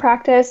bit in my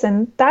practice.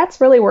 And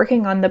that's really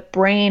working on the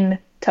brain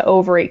to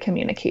ovary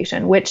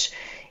communication, which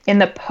in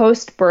the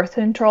post-birth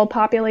control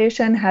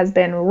population has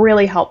been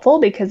really helpful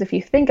because if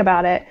you think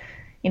about it,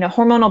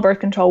 hormonal birth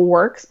control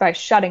works by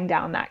shutting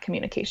down that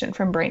communication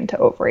from brain to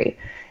ovary.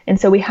 And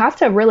so we have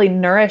to really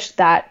nourish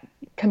that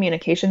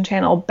communication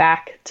channel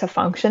back to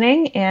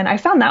functioning. And I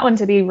found that one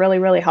to be really,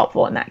 really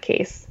helpful in that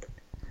case.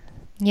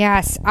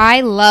 Yes,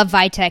 I love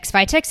Vitex.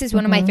 Vitex is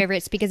one of my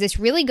favorites because it's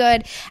really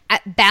good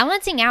at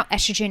balancing out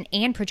estrogen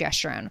and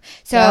progesterone.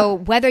 So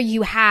whether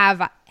you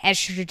have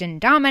estrogen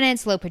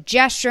dominance, low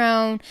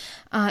progesterone,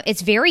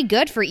 it's very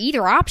good for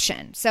either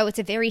option. So it's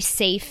a very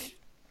safe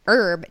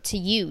herb to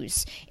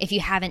use if you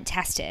haven't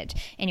tested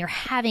and you're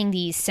having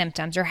these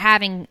symptoms or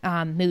having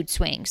mood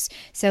swings.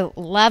 So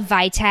love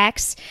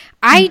Vitex.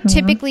 I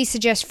typically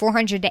suggest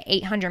 400 to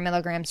 800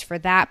 milligrams for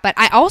that, but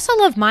I also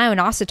love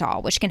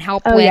myoinositol, which can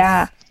help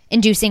with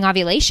inducing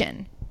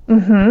ovulation.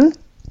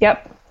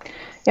 Yep.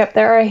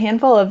 There are a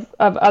handful of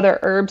other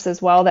herbs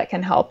as well that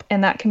can help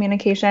in that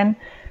communication.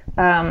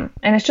 And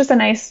it's just a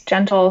nice,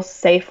 gentle,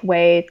 safe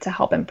way to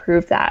help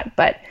improve that.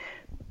 But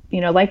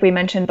like we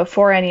mentioned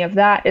before, any of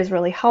that is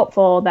really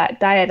helpful. That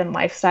diet and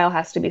lifestyle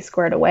has to be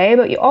squared away,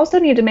 but you also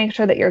need to make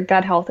sure that your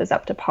gut health is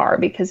up to par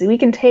because we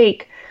can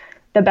take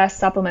the best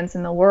supplements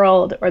in the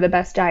world or the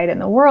best diet in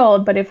the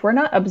world, but if we're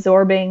not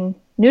absorbing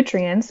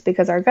nutrients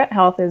because our gut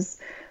health is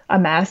a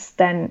mess,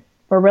 then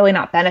we're really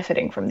not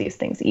benefiting from these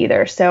things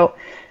either. So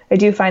I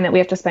do find that we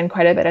have to spend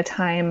quite a bit of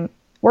time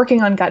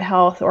working on gut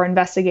health or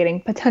investigating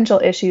potential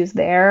issues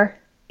there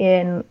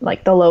in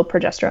like the low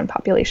progesterone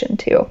population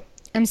too.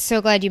 I'm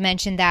so glad you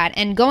mentioned that.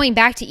 And going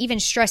back to even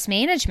stress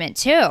management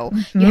too,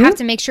 you have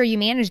to make sure you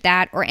manage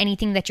that or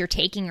anything that you're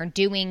taking or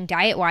doing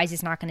diet-wise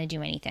is not going to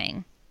do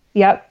anything.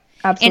 Yep,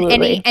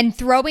 absolutely. And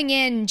throwing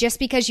in, just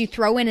because you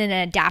throw in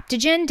an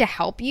adaptogen to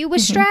help you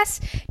with stress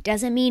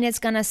doesn't mean it's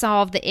going to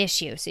solve the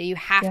issue. So you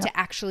have to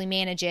actually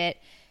manage it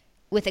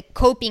with a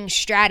coping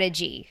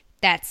strategy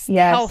that's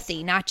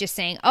healthy, not just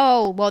saying,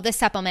 oh, well, this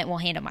supplement will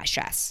handle my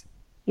stress.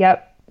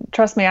 Yep.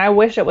 Trust me, I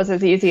wish it was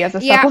as easy as a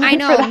supplement. Yeah,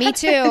 I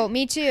know.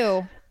 Me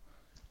too.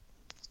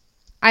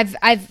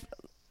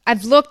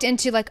 I've looked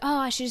into like, oh,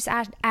 I should just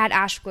add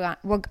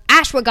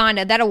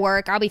ashwagandha. That'll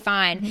work. I'll be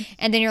fine.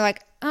 And then you're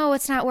like, oh,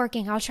 it's not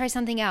working. I'll try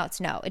something else.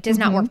 No, it does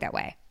not work that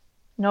way.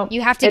 Nope.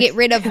 You have to get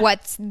rid of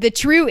what the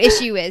true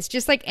issue is,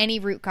 just like any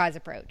root cause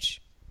approach.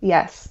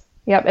 Yes.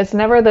 Yep. It's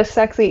never the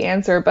sexy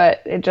answer,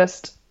 but it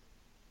just,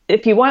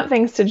 if you want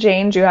things to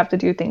change, you have to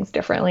do things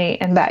differently.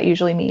 And that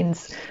usually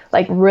means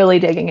like really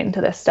digging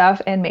into this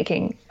stuff and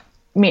making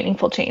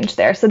meaningful change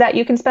there so that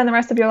you can spend the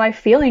rest of your life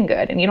feeling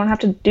good and you don't have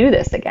to do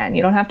this again.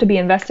 You don't have to be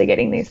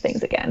investigating these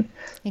things again.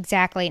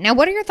 Exactly. Now,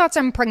 what are your thoughts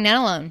on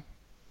pregnenolone?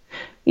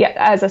 Yeah,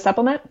 as a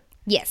supplement?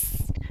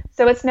 Yes.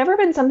 So it's never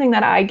been something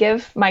that I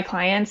give my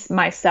clients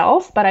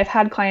myself, but I've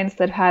had clients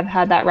that have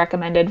had that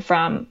recommended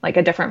from like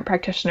a different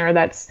practitioner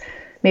that's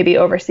maybe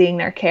overseeing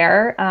their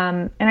care.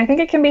 And I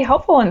think it can be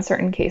helpful in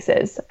certain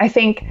cases. I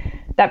think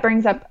that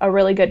brings up a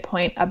really good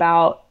point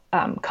about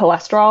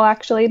cholesterol,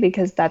 actually,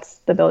 because that's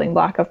the building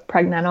block of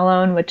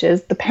pregnenolone, which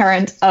is the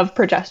parent of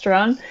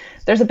progesterone.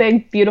 There's a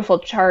big, beautiful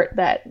chart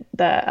that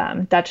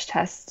the Dutch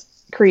test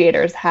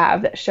creators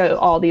have that show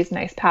all these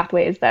nice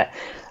pathways that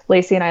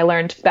Lacey and I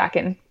learned back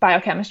in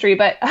biochemistry.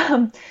 But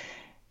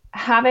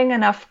having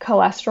enough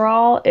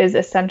cholesterol is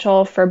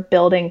essential for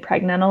building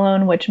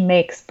pregnenolone, which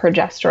makes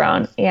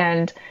progesterone.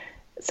 And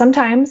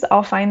sometimes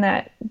I'll find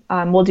that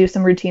we'll do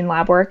some routine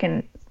lab work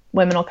and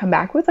women will come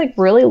back with like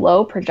really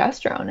low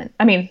progesterone.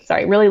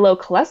 Really low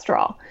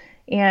cholesterol.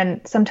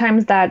 And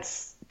sometimes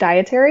that's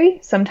dietary,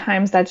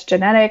 sometimes that's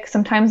genetic,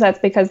 sometimes that's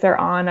because they're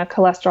on a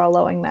cholesterol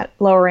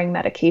lowering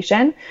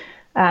medication.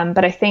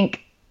 But I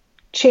think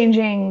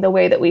changing the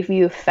way that we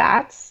view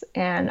fats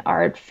and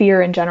our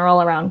fear in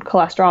general around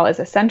cholesterol is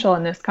essential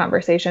in this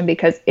conversation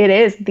because it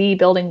is the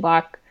building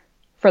block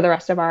for the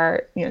rest of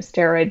our,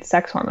 steroid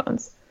sex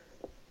hormones.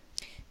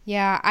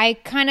 Yeah, I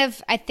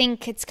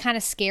think it's kind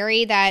of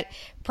scary that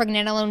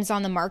pregnenolone is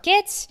on the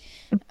market.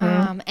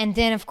 And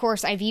then, of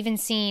course, I've even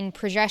seen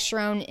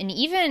progesterone and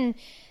even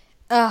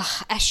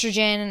estrogen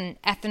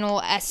and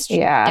ethinyl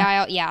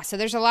estradiol. Yeah, so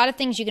there's a lot of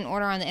things you can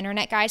order on the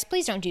internet, guys.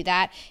 Please don't do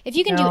that. If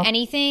you can do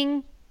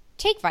anything,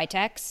 take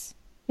Vitex.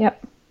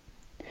 Yep.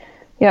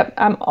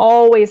 I'm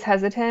always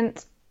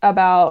hesitant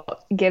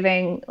about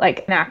giving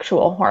like an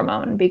actual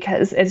hormone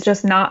because it's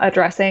just not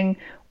addressing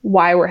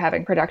why we're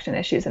having production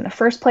issues in the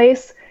first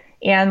place.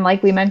 And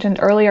like we mentioned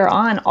earlier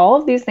on, all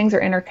of these things are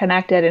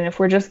interconnected. And if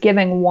we're just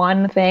giving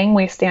one thing,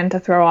 we stand to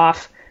throw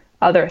off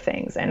other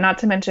things. And not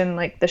to mention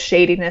like the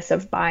shadiness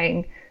of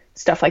buying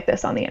stuff like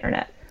this on the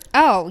internet.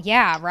 Oh,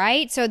 yeah,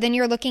 right? So then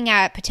you're looking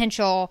at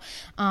potential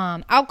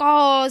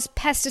alcohols,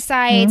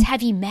 pesticides,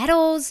 heavy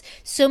metals,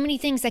 so many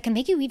things that can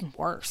make you even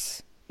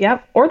worse.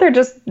 Yep. Or they're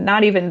just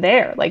not even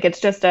there. Like it's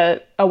just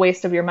a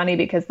waste of your money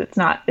because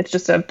it's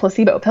just a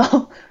placebo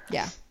pill.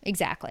 Yeah,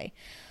 exactly.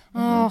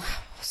 Oh,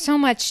 so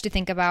much to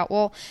think about.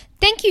 Well,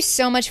 thank you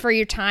so much for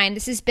your time.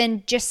 This has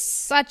been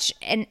just such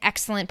an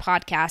excellent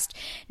podcast.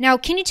 Now,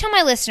 can you tell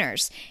my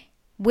listeners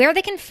where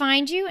they can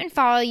find you and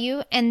follow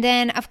you? And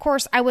then, of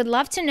course, I would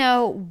love to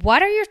know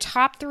what are your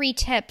top 3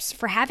 tips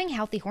for having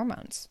healthy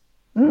hormones?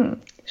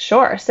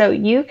 Sure. So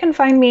you can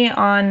find me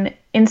on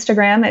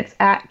Instagram. It's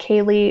at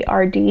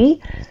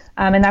KayleeRD.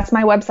 And that's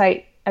my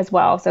website as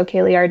well. So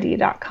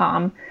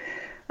KayleeRD.com.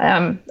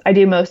 I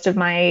do most of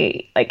my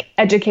like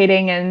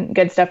educating and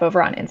good stuff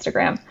over on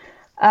Instagram.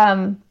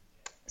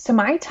 So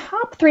my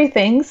top 3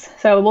 things,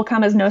 so it will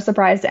come as no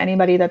surprise to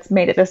anybody that's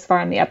made it this far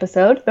in the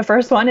episode. The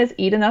first one is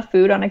eat enough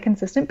food on a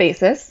consistent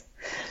basis.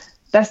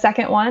 The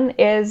second one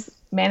is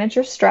manage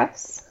your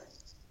stress.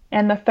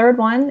 And the third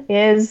one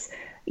is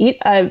eat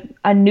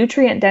a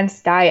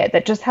nutrient-dense diet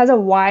that just has a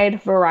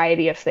wide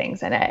variety of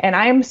things in it. And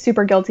I am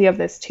super guilty of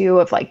this too,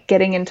 of like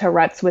getting into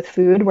ruts with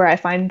food where I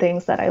find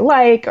things that I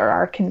like or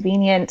are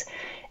convenient,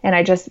 and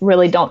I just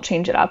really don't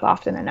change it up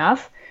often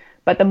enough.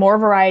 But the more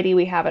variety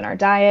we have in our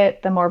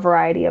diet, the more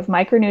variety of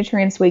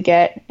micronutrients we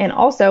get. And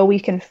also we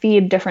can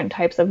feed different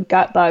types of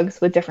gut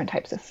bugs with different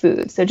types of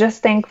food. So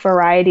just think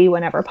variety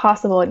whenever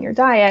possible in your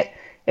diet.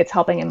 It's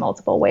helping in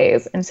multiple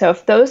ways. And so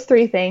if those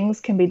 3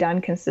 things can be done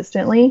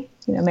consistently,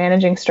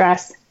 managing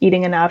stress,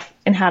 eating enough,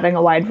 and having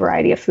a wide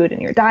variety of food in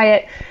your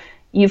diet,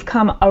 you've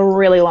come a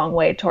really long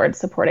way towards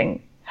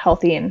supporting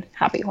healthy and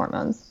happy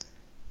hormones.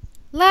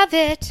 Love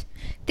it.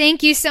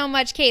 Thank you so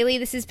much, Kaylee.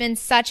 This has been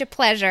such a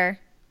pleasure.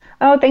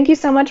 Oh, thank you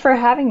so much for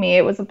having me.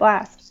 It was a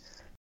blast.